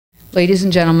Ladies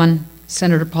and gentlemen,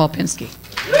 Senator Paul Pinsky.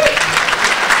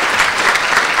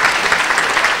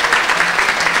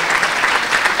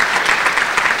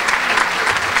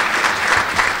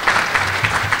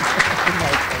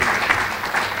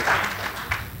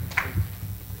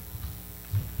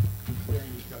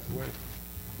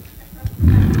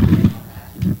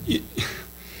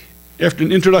 After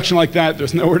an introduction like that,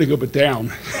 there's nowhere to go but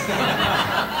down.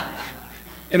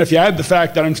 And if you add the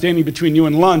fact that I'm standing between you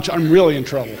and lunch, I'm really in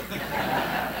trouble.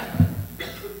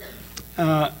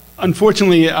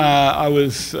 Unfortunately, I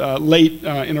was late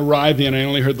in arriving, and I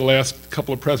only heard the last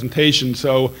couple of presentations,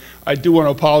 so I do want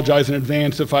to apologize in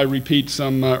advance if I repeat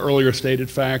some earlier stated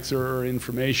facts or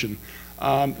information.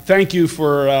 Thank you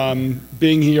for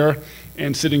being here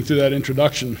and sitting through that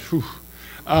introduction.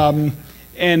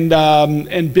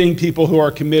 And being people who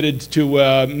are committed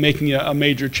to making a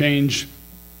major change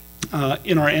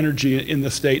in our energy in the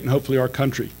state and hopefully our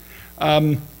country.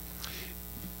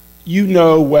 You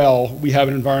know well we have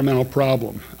an environmental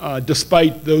problem,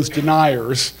 despite those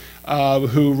deniers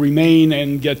who remain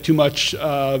and get too much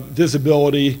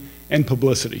visibility and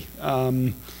publicity.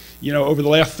 You know, over the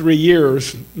last 3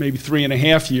 years, maybe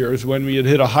 3.5 years, when we had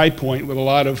hit a high point with a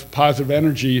lot of positive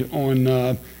energy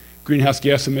on greenhouse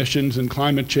gas emissions and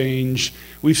climate change,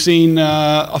 we've seen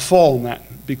a fall in that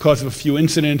because of a few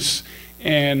incidents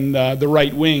and the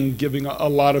right wing giving a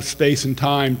lot of space and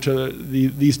time to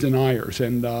these deniers.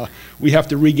 And we have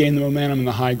to regain the momentum in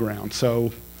the high ground.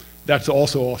 So that's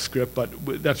also off script, but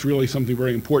that's really something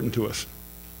very important to us.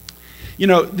 You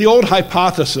know, the old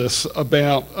hypothesis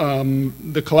about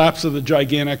the collapse of the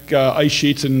gigantic ice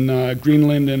sheets in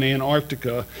Greenland and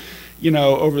Antarctica, you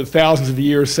know, over the thousands of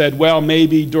years said, well,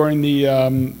 maybe during the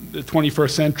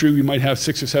 21st century we might have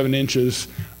 6 or 7 inches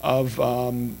of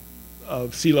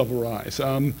sea level rise.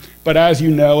 But as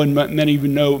you know, and many of you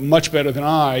know much better than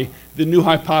I, the new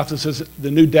hypothesis, the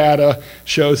new data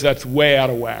shows that's way out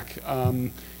of whack.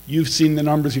 You've seen the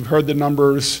numbers, you've heard the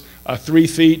numbers, 3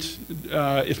 feet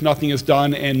if nothing is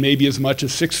done, and maybe as much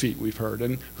as 6 feet we've heard,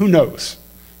 and who knows?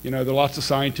 You know, there are lots of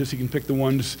scientists who can pick the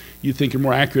ones you think are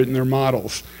more accurate in their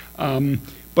models.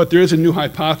 But there is a new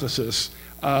hypothesis.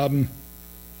 And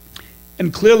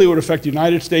clearly it would affect the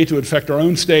United States, it would affect our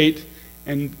own state,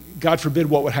 and God forbid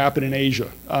what would happen in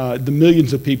Asia, the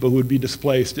millions of people who would be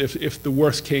displaced if the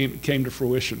worst came to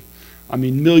fruition. I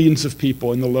mean, millions of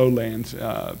people in the lowlands.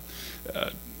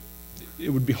 It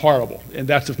would be horrible, and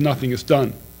that's if nothing is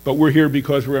done. But we're here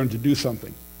because we're going to do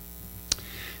something.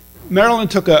 Maryland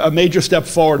took a major step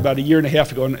forward about 1.5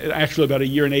 years ago, and actually about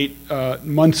 1 year and 8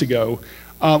 months ago.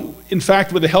 In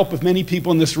fact, with the help of many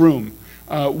people in this room,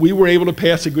 we were able to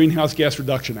pass the Greenhouse Gas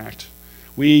Reduction Act.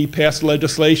 We passed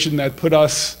legislation that put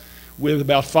us with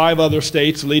about 5 other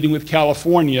states, leading with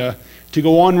California, to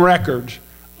go on record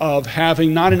of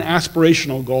having not an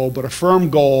aspirational goal, but a firm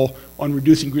goal on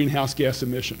reducing greenhouse gas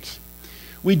emissions.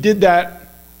 We did that,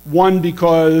 one,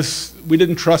 because we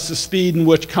didn't trust the speed in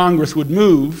which Congress would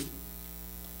move.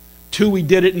 2, we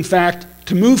did it, in fact,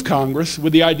 to move Congress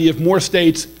with the idea if more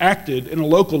states acted in a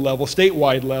local level,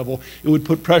 statewide level, it would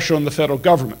put pressure on the federal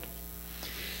government.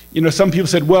 You know, some people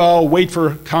said, well, wait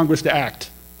for Congress to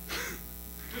act.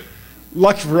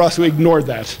 Lucky for us, we ignored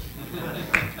that.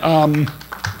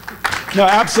 No,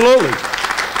 absolutely.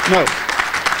 No.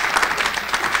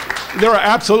 There are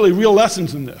absolutely real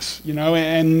lessons in this, you know,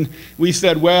 and we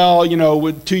said, well, you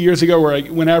know, 2 years ago,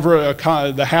 whenever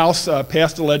the House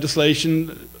passed the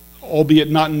legislation, albeit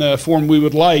not in the form we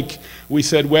would like, we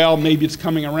said, well, maybe it's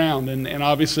coming around. And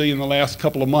obviously in the last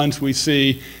couple of months, we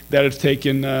see that it's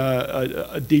taken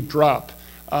a deep drop.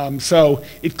 So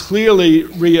it clearly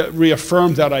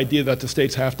reaffirms that idea that the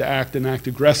states have to act and act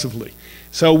aggressively.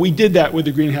 So we did that with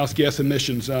the Greenhouse Gas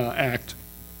Emissions Act.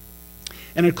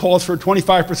 And it calls for a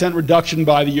 25% reduction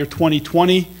by the year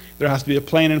 2020. There has to be a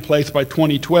plan in place by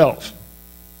 2012.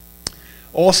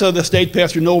 Also, the state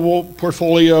passed renewable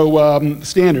portfolio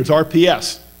standards,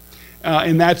 RPS.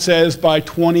 And that says by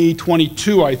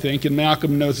 2022, I think, and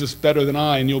Malcolm knows this better than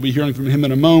I, and you'll be hearing from him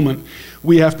in a moment,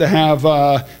 we have to have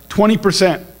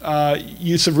 20%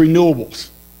 use of renewables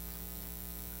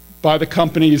by the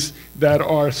companies that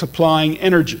are supplying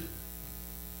energy.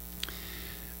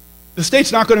 The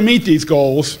state's not going to meet these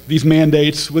goals, these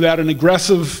mandates, without an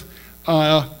aggressive,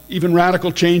 even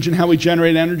radical change in how we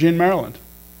generate energy in Maryland.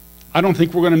 I don't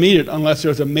think we're going to meet it unless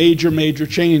there's a major, major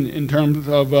change in terms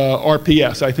of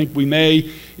RPS. I think we may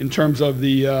in terms of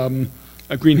the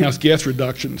greenhouse gas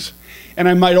reductions. And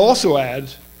I might also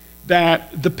add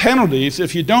that the penalties,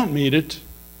 if you don't meet it,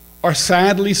 are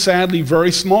sadly, sadly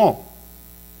very small.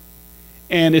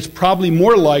 And it's probably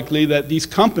more likely that these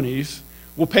companies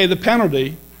will pay the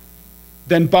penalty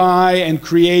than buy and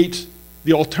create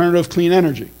the alternative clean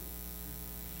energy.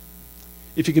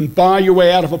 If you can buy your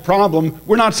way out of a problem,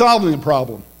 we're not solving the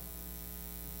problem.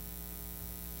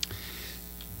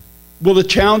 Will the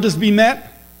challenges be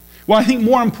met? Well, I think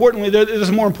more importantly, there's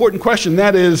a more important question.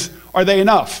 That is, are they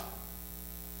enough?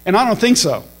 And I don't think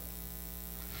so.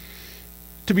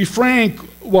 To be frank,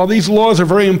 while these laws are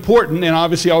very important, and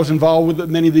obviously I was involved with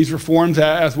many of these reforms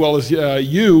as well as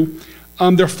you,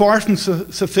 they're far from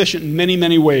sufficient in many,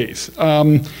 many ways.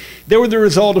 They were the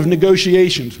result of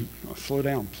negotiations. Oh, slow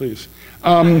down, please.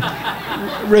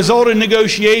 Result of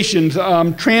negotiations,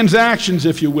 transactions,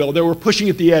 if you will. They were pushing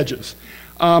at the edges.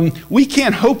 We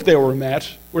can't hope they were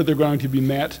met, or they're going to be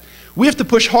met. We have to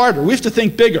push harder. We have to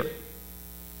think bigger.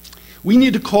 We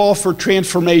need to call for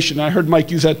transformation. I heard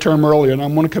Mike use that term earlier, and I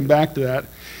want to come back to that,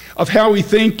 of how we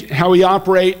think, how we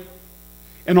operate,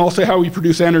 and also how we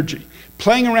produce energy.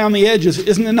 Playing around the edges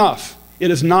isn't enough. It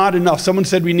is not enough. Someone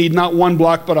said we need not 1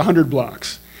 block, but 100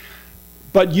 blocks.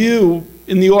 But you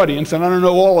in the audience, and I don't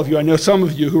know all of you, I know some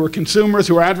of you who are consumers,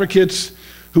 who are advocates,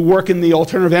 who work in the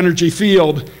alternative energy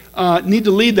field, need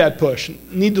to lead that push,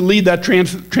 need to lead that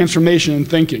transformation in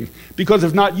thinking. Because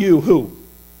if not you, who?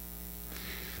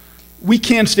 We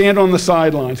can't stand on the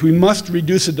sidelines. We must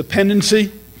reduce the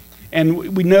dependency,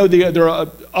 and we know there are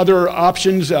other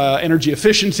options, energy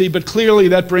efficiency, but clearly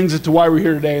that brings us to why we're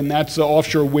here today, and that's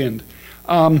offshore wind.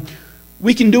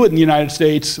 We can do it in the United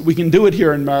States. We can do it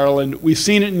here in Maryland. We've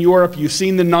seen it in Europe. You've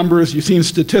seen the numbers. You've seen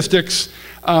statistics.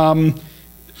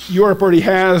 Europe already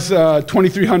has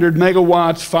 2,300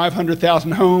 megawatts,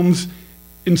 500,000 homes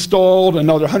installed.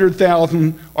 Another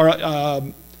 100,000 are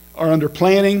under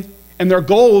planning. And their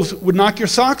goals would knock your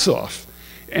socks off.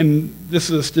 And this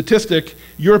is a statistic.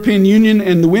 European Union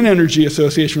and the Wind Energy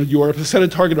Association of Europe have set a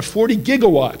target of 40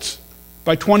 gigawatts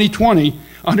by 2020,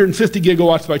 150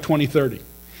 gigawatts by 2030.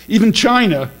 Even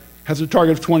China has a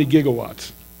target of 20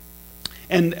 gigawatts.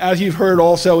 And as you've heard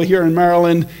also here in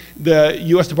Maryland, the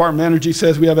U.S. Department of Energy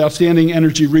says we have outstanding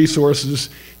energy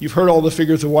resources. You've heard all the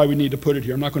figures of why we need to put it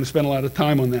here. I'm not going to spend a lot of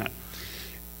time on that.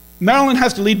 Maryland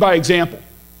has to lead by example.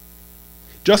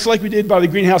 Just like we did by the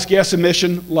greenhouse gas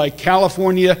emission, like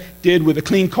California did with the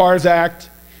Clean Cars Act,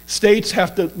 states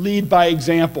have to lead by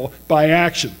example, by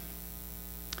action.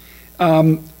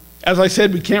 As I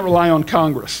said, we can't rely on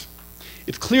Congress.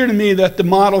 It's clear to me that the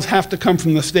models have to come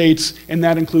from the states, and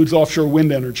that includes offshore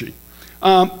wind energy.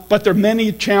 But there are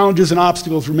many challenges and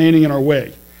obstacles remaining in our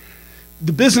way.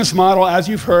 The business model, as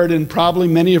you've heard, and probably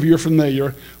many of you are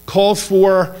familiar, calls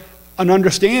for an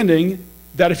understanding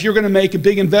that if you're going to make a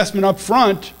big investment up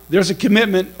front, there's a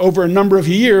commitment over a number of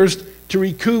years to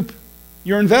recoup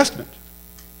your investment.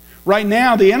 Right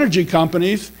now, the energy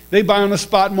companies, they buy on the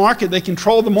spot market. They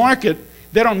control the market.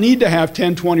 They don't need to have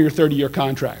 10, 20, or 30-year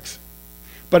contracts.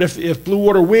 But if Blue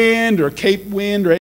Water Wind or Cape Wind or